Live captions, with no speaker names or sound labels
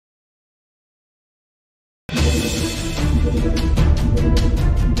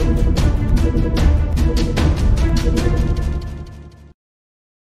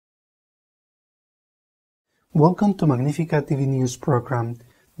Welcome to Magnificat TV news program,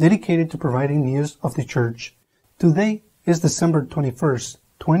 dedicated to providing news of the Church. Today is December 21st,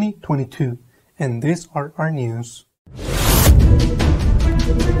 2022, and these are our news.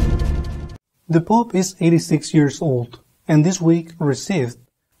 The Pope is 86 years old, and this week received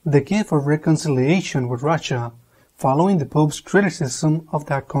the gift of reconciliation with Russia, following the Pope's criticism of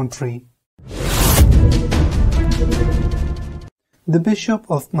that country. The Bishop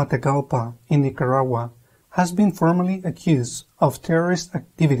of Matagalpa in Nicaragua has been formally accused of terrorist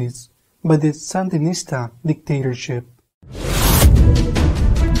activities by the Sandinista dictatorship.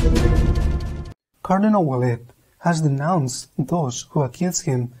 Cardinal Wallet has denounced those who accuse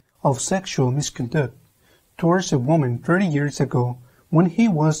him of sexual misconduct towards a woman 30 years ago when he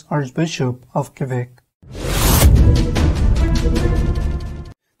was Archbishop of Quebec.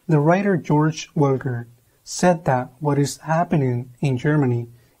 The writer George Welger said that what is happening in Germany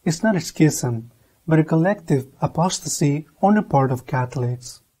is not a schism, but a collective apostasy on the part of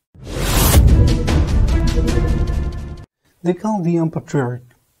Catholics. The Chaldean Patriarch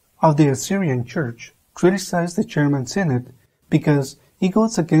of the Assyrian Church criticized the German Synod because it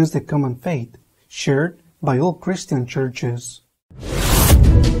goes against the common faith shared by all Christian churches.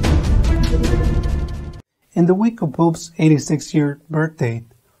 In the week of Pope's 86th birthday,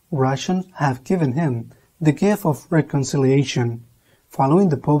 Russians have given him the gift of reconciliation, following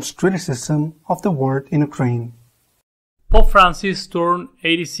the Pope's criticism of the war in Ukraine. Pope Francis turned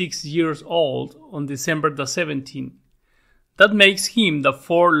 86 years old on December the 17th. That makes him the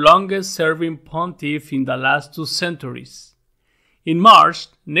fourth longest-serving pontiff in the last 2 centuries. In March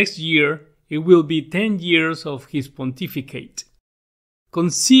next year, it will be 10 years of his pontificate.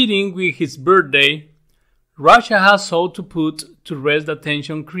 Coinciding with his birthday, Russia has sought to put to rest the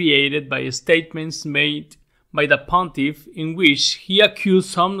tension created by statements made by the pontiff in which he accused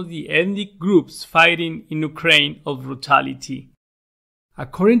some of the ethnic groups fighting in Ukraine of brutality.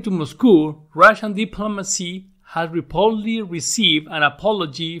 According to Moscow, Russian diplomacy has reportedly received an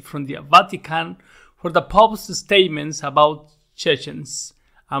apology from the Vatican for the Pope's statements about Chechens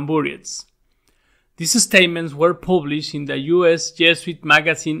and Buryats. These statements were published in the U.S. Jesuit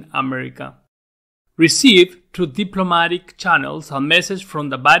magazine America. Received through diplomatic channels a message from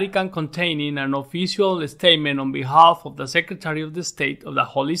the Vatican containing an official statement on behalf of the Secretary of State of the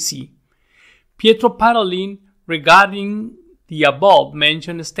Holy See, Pietro Parolin, regarding the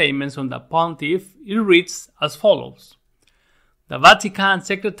above-mentioned statements on the pontiff, it reads as follows. The Vatican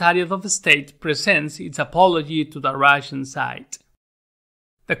Secretary of State presents its apology to the Russian side.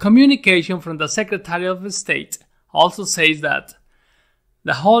 The communication from the Secretary of State also says that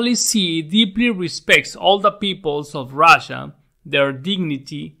the Holy See deeply respects all the peoples of Russia, their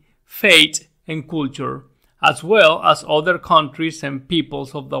dignity, faith, and culture, as well as other countries and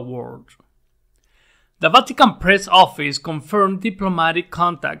peoples of the world. The Vatican Press Office confirmed diplomatic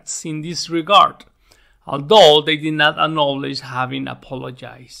contacts in this regard, although they did not acknowledge having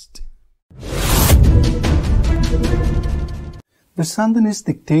apologized. The Sandinist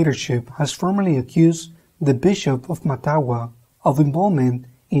dictatorship has formally accused the Bishop of Matagua of involvement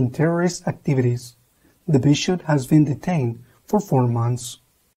in terrorist activities. The bishop has been detained for 4 months.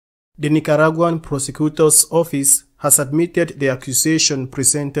 The Nicaraguan prosecutor's office has admitted the accusation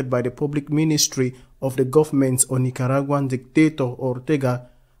presented by the public ministry of the government of Nicaraguan dictator Ortega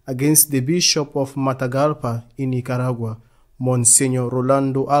against the Bishop of Matagalpa in Nicaragua, Monsignor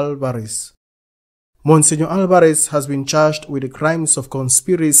Rolando Alvarez. Monsignor Alvarez has been charged with the crimes of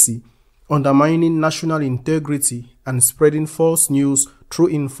conspiracy, undermining national integrity, and spreading false news through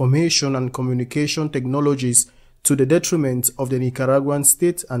information and communication technologies to the detriment of the Nicaraguan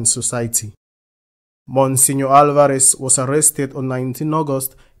state and society. Monsignor Alvarez was arrested on 19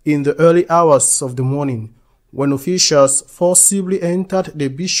 August in the early hours of the morning, when officials forcibly entered the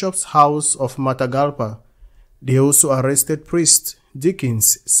bishop's house of Matagalpa. They also arrested priests,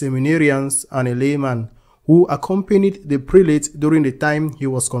 deacons, seminarians, and a layman who accompanied the prelate during the time he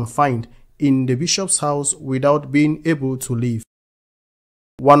was confined in the bishop's house without being able to leave.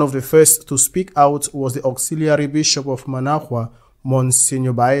 One of the first to speak out was the auxiliary bishop of Managua,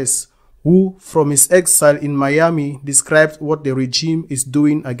 Monsignor Baez, who, from his exile in Miami, described what the regime is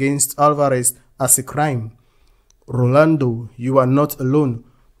doing against Alvarez as a crime. Rolando, you are not alone.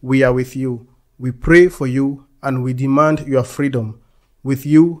 We are with you. We pray for you and we demand your freedom. With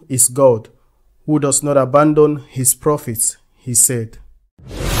you is God, who does not abandon his prophets, he said.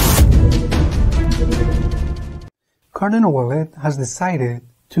 Cardinal Wallet has decided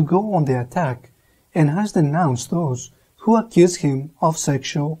to go on the attack and has denounced those who accused him of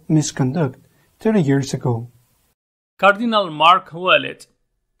sexual misconduct 30 years ago. Cardinal Mark Ouellet,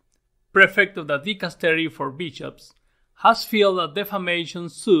 prefect of the Dicastery for Bishops, has filed a defamation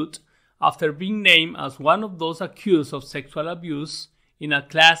suit after being named as one of those accused of sexual abuse in a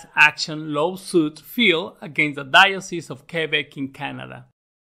class action lawsuit filed against the Diocese of Quebec in Canada,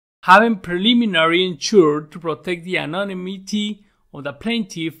 having preliminary ensured to protect the anonymity of the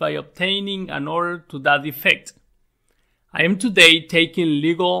plaintiff by obtaining an order to that effect. I am today taking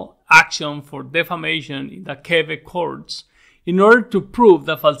legal action for defamation in the Quebec courts in order to prove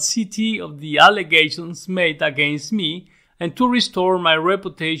the falsity of the allegations made against me and to restore my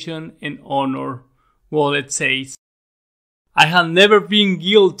reputation and honor, Ouellet says. I have never been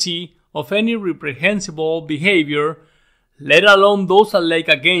guilty of any reprehensible behavior, let alone those alleged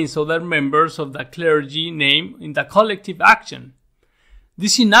against other members of the clergy named in the collective action.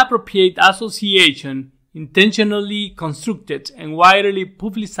 This inappropriate association, intentionally constructed and widely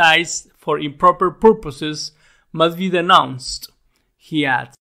publicized for improper purposes, must be denounced, he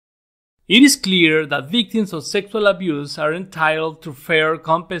adds. It is clear that victims of sexual abuse are entitled to fair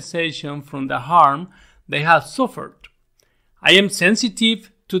compensation from the harm they have suffered. I am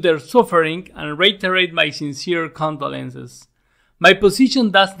sensitive to their suffering and reiterate my sincere condolences. My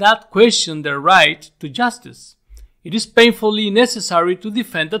position does not question their right to justice. It is painfully necessary to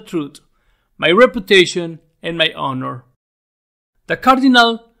defend the truth, my reputation, and my honor. The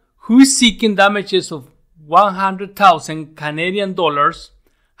Cardinal, who is seeking damages of 100,000 Canadian dollars,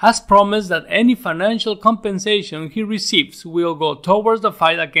 has promised that any financial compensation he receives will go towards the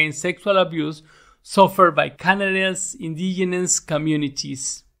fight against sexual abuse suffered by Canada's Indigenous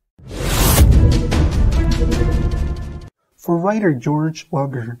communities. For writer George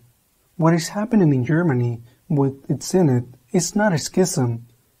Wagner, what is happening in Germany with its Synod is not a schism,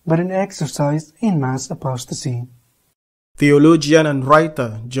 but an exercise in mass apostasy. Theologian and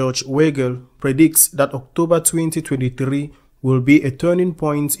writer George Weigel predicts that October 2023 will be a turning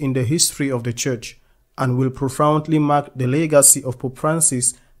point in the history of the Church and will profoundly mark the legacy of Pope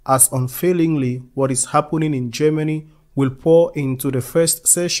Francis, as unfailingly what is happening in Germany will pour into the first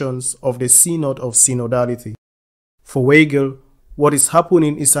sessions of the Synod of Synodality. For Weigel, what is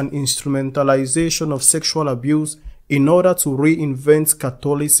happening is an instrumentalization of sexual abuse in order to reinvent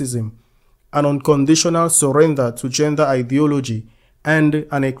Catholicism, an unconditional surrender to gender ideology, and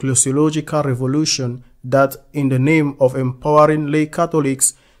an ecclesiological revolution that, in the name of empowering lay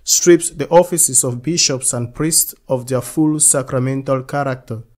Catholics, strips the offices of bishops and priests of their full sacramental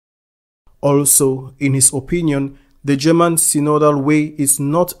character. Also, in his opinion, the German synodal way is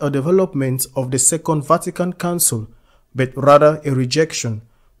not a development of the Second Vatican Council, but rather a rejection,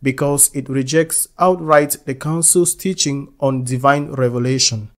 because it rejects outright the Council's teaching on divine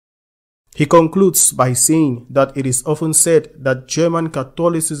revelation. He concludes by saying that it is often said that German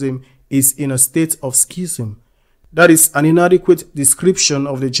Catholicism is in a state of schism. That is an inadequate description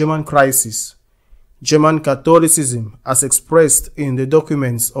of the German crisis. German Catholicism, as expressed in the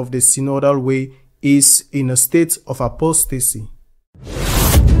documents of the Synodal Way, is in a state of apostasy.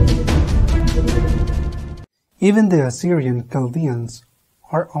 Even the Assyrian Chaldeans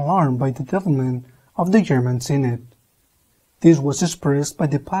are alarmed by the development of the German Synod. This was expressed by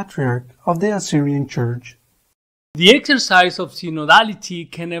the Patriarch of the Assyrian Church. The exercise of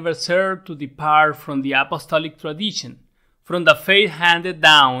synodality can never serve to depart from the apostolic tradition, from the faith handed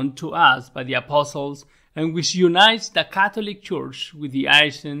down to us by the apostles and which unites the Catholic Church with the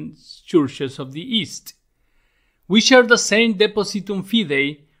ancient churches of the East. We share the same depositum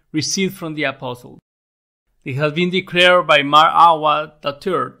fidei received from the apostles. It has been declared by Mar Awa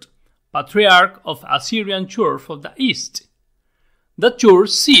III, Patriarch of Assyrian Church of the East. The Church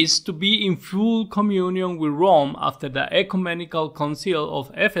ceased to be in full communion with Rome after the Ecumenical Council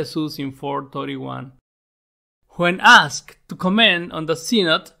of Ephesus in 431. When asked to comment on the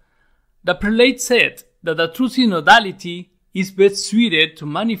Synod, the prelate said that the true synodality is best suited to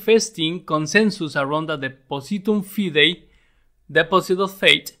manifesting consensus around the depositum fidei, deposit of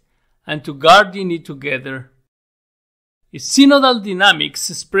faith, and to guarding it together. If synodal dynamics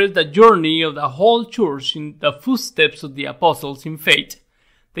express the journey of the whole Church in the footsteps of the apostles in faith,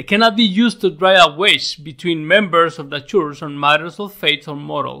 they cannot be used to drive a wedge between members of the Church on matters of faith or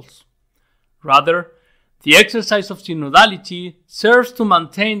morals. Rather, the exercise of synodality serves to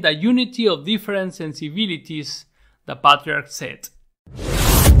maintain the unity of different sensibilities, the Patriarch said.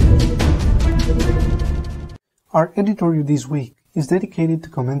 Our editorial this week is dedicated to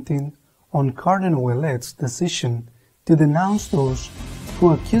commenting on Cardinal Ouellet's decision to denounce those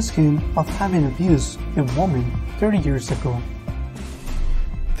who accuse him of having abused a woman 30 years ago.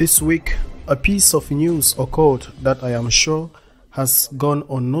 This week, a piece of news occurred that I am sure has gone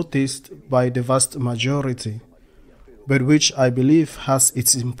unnoticed by the vast majority, but which I believe has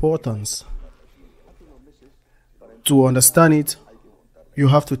its importance. To understand it, you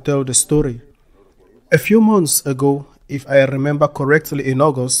have to tell the story. A few months ago, if I remember correctly, in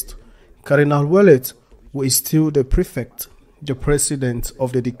August, Cardinal Ouellet, who is still the prefect, the president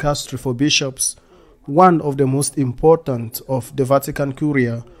of the dicastery for bishops, one of the most important of the Vatican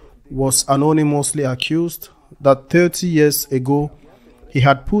Curia, was anonymously accused that 30 years ago he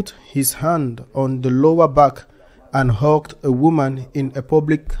had put his hand on the lower back and hugged a woman in a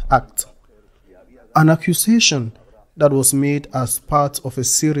public act. An accusation that was made as part of a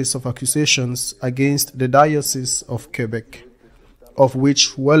series of accusations against the Diocese of Quebec, of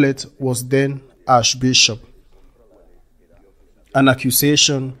which Ouellet was then Archbishop. An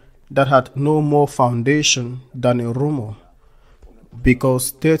accusation that had no more foundation than a rumor,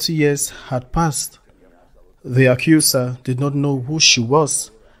 because 30 years had passed. The accuser did not know who she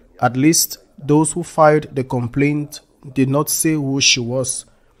was. At least those who filed the complaint did not say who she was.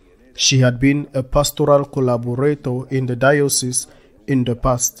 She had been a pastoral collaborator in the diocese in the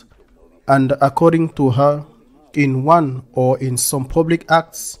past, and according to her, in one or in some public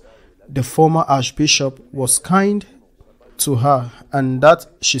acts, the former archbishop was kind to her, and that,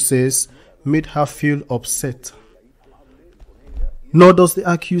 she says, made her feel upset. Nor does the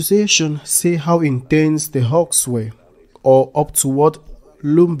accusation say how intense the hugs were, or up to what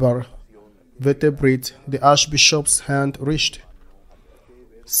lumbar vertebrate the archbishop's hand reached.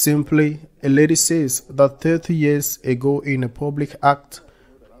 Simply, a lady says that 30 years ago in a public act,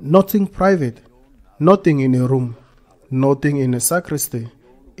 nothing private, nothing in a room, nothing in a sacristy,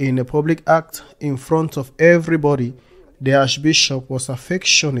 in a public act in front of everybody, the archbishop was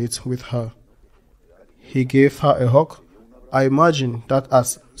affectionate with her. He gave her a hug. I imagine that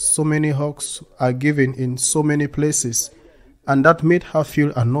as so many hugs are given in so many places, and that made her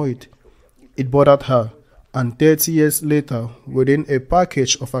feel annoyed. It bothered her, and 30 years later, within a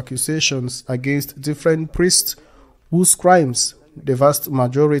package of accusations against different priests whose crimes, the vast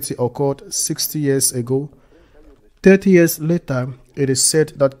majority, occurred 60 years ago, 30 years later, it is said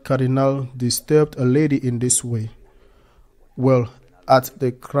that Cardinal disturbed a lady in this way. Well, at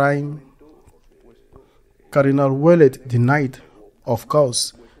the crime, Cardinal Ouellet denied, of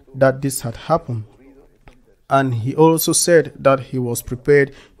course, that this had happened, and he also said that he was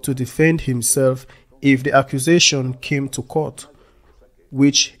prepared to defend himself if the accusation came to court,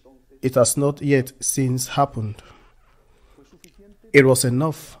 which it has not yet since happened. It was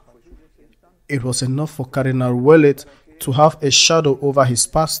enough. It was enough for Cardinal Ouellet to have a shadow over his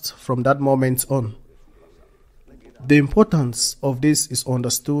past from that moment on. The importance of this is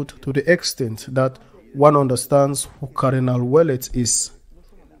understood to the extent that one understands who Cardinal Ouellet is.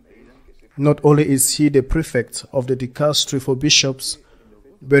 Not only is he the prefect of the dicastery for bishops,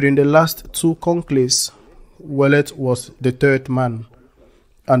 but in the last two conclaves, Ouellet was the third man,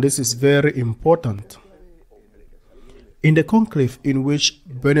 and this is very important. In the conclave in which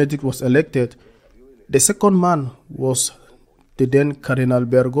Benedict was elected, the second man was the then Cardinal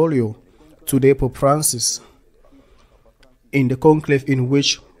Bergoglio, today Pope Francis. In the conclave in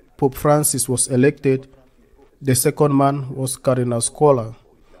which Pope Francis was elected, the second man was Cardinal Scola,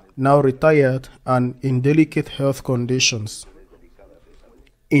 now retired and in delicate health conditions.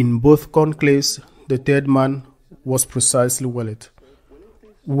 In both conclaves, the third man was precisely Ouellet.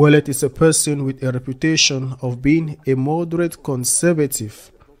 Ouellet is a person with a reputation of being a moderate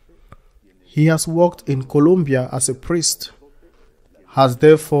conservative. He has worked in Colombia as a priest, has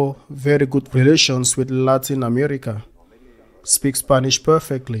therefore very good relations with Latin America, speaks Spanish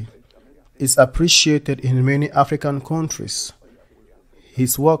perfectly, is appreciated in many African countries.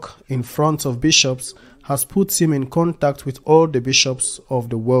 His work in front of bishops has put him in contact with all the bishops of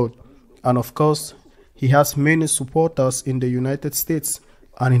the world, and of course, he has many supporters in the United States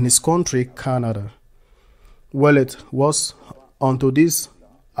and in his country, Canada. Ouellet was, unto this,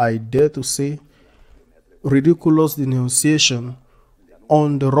 I dare to say, ridiculous denunciation,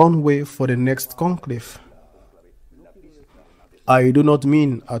 on the runway for the next conclave. I do not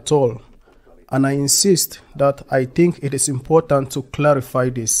mean at all, and I insist that I think it is important to clarify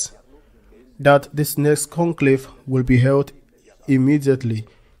this, that this next conclave will be held immediately,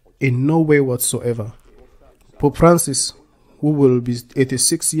 in no way whatsoever. Pope Francis, who will be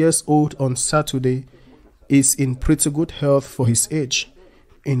 86 years old on Saturday, is in pretty good health for his age.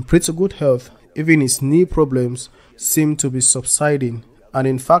 In pretty good health, even his knee problems seem to be subsiding, and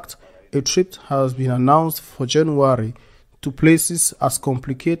in fact, a trip has been announced for January to places as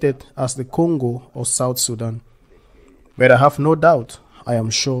complicated as the Congo or South Sudan. But I have no doubt, I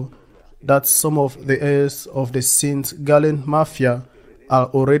am sure, that some of the heirs of the St. Gallen Mafia are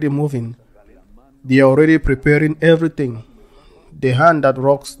already moving. They are already preparing everything. The hand that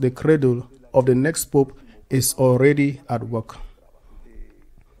rocks the cradle of the next pope is already at work.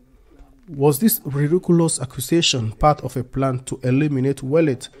 Was this ridiculous accusation part of a plan to eliminate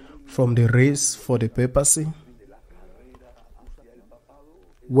Ouellet from the race for the papacy?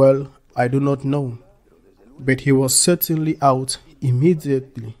 Well, I do not know, but he was certainly out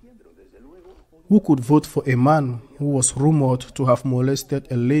immediately. Who could vote for a man who was rumored to have molested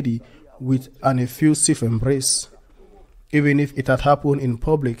a lady with an effusive embrace, even if it had happened in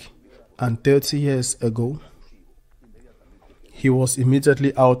public and 30 years ago? He was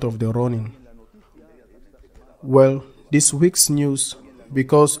immediately out of the running. Well, this week's news,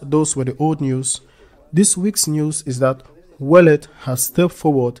 because those were the old news, this week's news is that Ouellet has stepped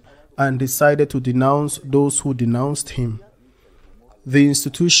forward and decided to denounce those who denounced him. The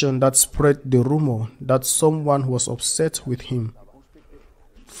institution that spread the rumor that someone was upset with him.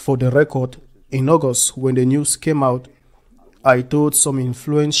 For the record, in August, when the news came out, I told some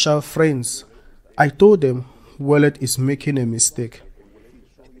influential friends, I told them Ouellet is making a mistake.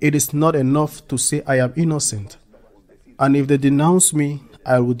 It is not enough to say I am innocent, and if they denounce me,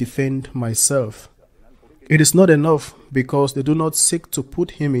 I will defend myself. It is not enough because they do not seek to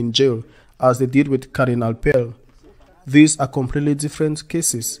put him in jail as they did with Cardinal Pell. These are completely different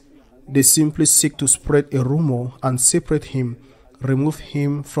cases. They simply seek to spread a rumor and separate him, remove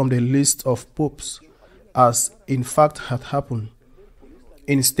him from the list of popes, as in fact had happened.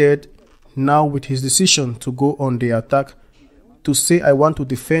 Instead, now with his decision to go on the attack, to say I want to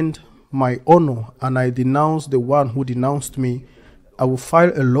defend my honor and I denounce the one who denounced me, I will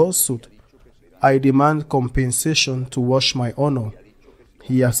file a lawsuit. I demand compensation to wash my honor.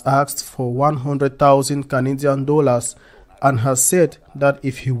 He has asked for 100,000 Canadian dollars and has said that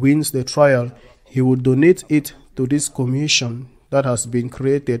if he wins the trial, he will donate it to this commission that has been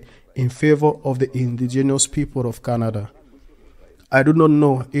created in favor of the indigenous people of Canada. I do not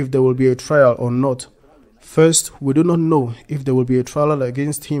know if there will be a trial or not. First, we do not know if there will be a trial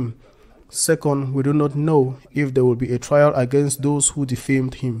against him. Second, we do not know if there will be a trial against those who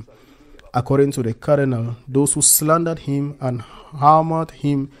defamed him. According to the cardinal, those who slandered him and harmed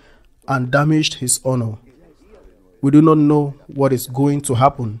him and damaged his honor. We do not know what is going to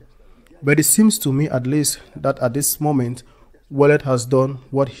happen, but it seems to me at least that at this moment, Ouellet has done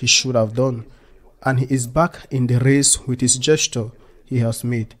what he should have done, and he is back in the race with his gesture he has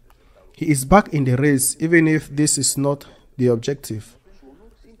made. He is back in the race even if this is not the objective.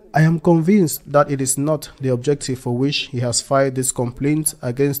 I am convinced that it is not the objective for which he has filed this complaint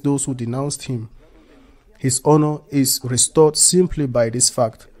against those who denounced him. His honor is restored simply by this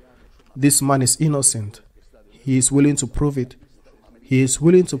fact. This man is innocent. He is willing to prove it. He is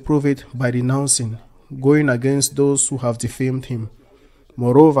willing to prove it by denouncing, going against those who have defamed him.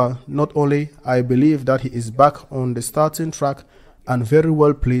 Moreover, not only I believe that he is back on the starting track and very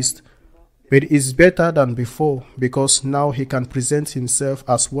well placed, but it is better than before because now he can present himself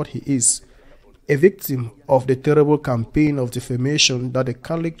as what he is, a victim of the terrible campaign of defamation that the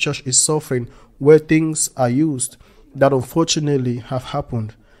Catholic Church is suffering, where things are used that unfortunately have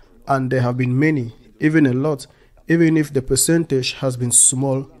happened, and there have been many, even a lot, even if the percentage has been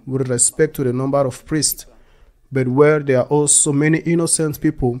small with respect to the number of priests, but where there are also many innocent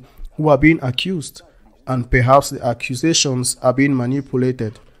people who are being accused, and perhaps the accusations are being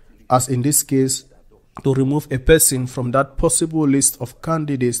manipulated, as in this case, to remove a person from that possible list of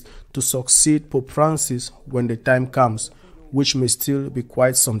candidates to succeed Pope Francis when the time comes, which may still be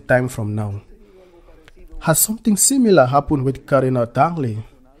quite some time from now. Has something similar happened with Cardinal Tangley?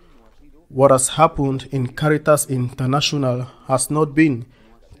 What has happened in Caritas International has not been.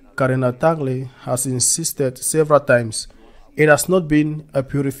 Cardinal Tangley has insisted several times it has not been a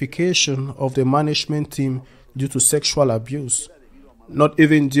purification of the management team due to sexual abuse. Not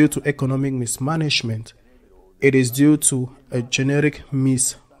even due to economic mismanagement. It is due to a generic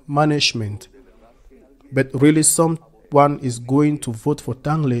mismanagement. But really someone is going to vote for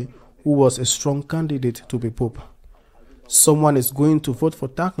Tangley, who was a strong candidate to be Pope. Someone is going to vote for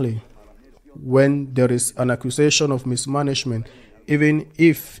Tangley when there is an accusation of mismanagement, even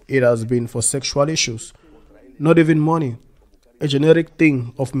if it has been for sexual issues. Not even money. A generic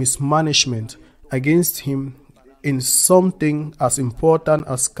thing of mismanagement against him in something as important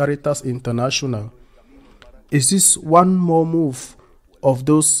as Caritas International. Is this one more move of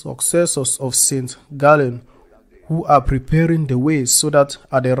those successors of St. Gallen who are preparing the way so that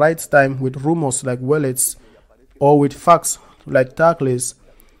at the right time, with rumors like Ouellet's or with facts like Tangley's,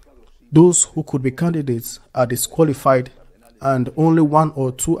 those who could be candidates are disqualified and only one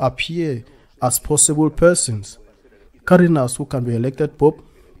or two appear as possible persons. Cardinals who can be elected Pope?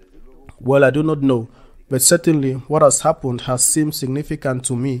 Well, I do not know, but certainly what has happened has seemed significant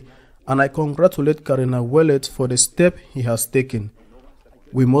to me, and I congratulate Cardinal Ouellet for the step he has taken.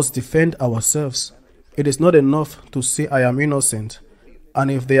 We must defend ourselves. It is not enough to say I am innocent,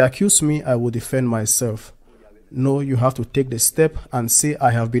 and if they accuse me, I will defend myself. No, you have to take the step and say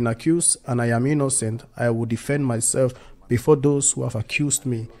I have been accused and I am innocent. I will defend myself before those who have accused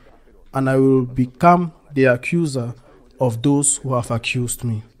me, and I will become the accuser of those who have accused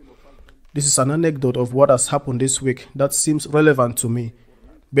me. This is an anecdote of what has happened this week that seems relevant to me.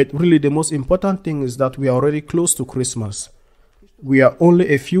 But really the most important thing is that we are already close to Christmas. We are only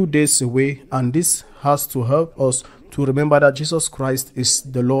a few days away, and this has to help us to remember that Jesus Christ is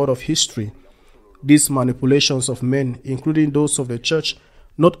the Lord of history. These manipulations of men, including those of the church,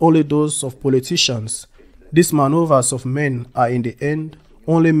 not only those of politicians, these maneuvers of men are in the end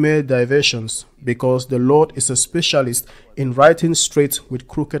only mere diversions, because the Lord is a specialist in writing straight with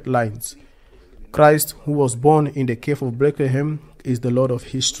crooked lines. Christ, who was born in the cave of Bethlehem, is the Lord of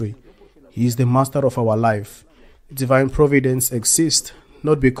history. He is the master of our life. Divine providence exists,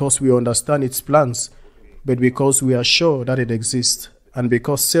 not because we understand its plans, but because we are sure that it exists, and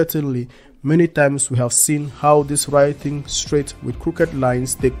because certainly many times we have seen how this writing straight with crooked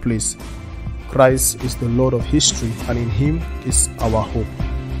lines take place. Christ is the Lord of history, and in Him is our hope.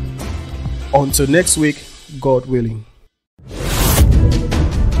 Until next week, God willing.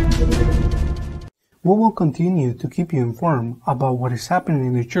 We will continue to keep you informed about what is happening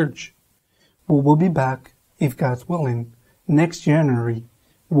in the church. We will be back, if God's willing, next January.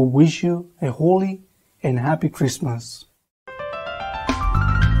 We wish you a holy and happy Christmas.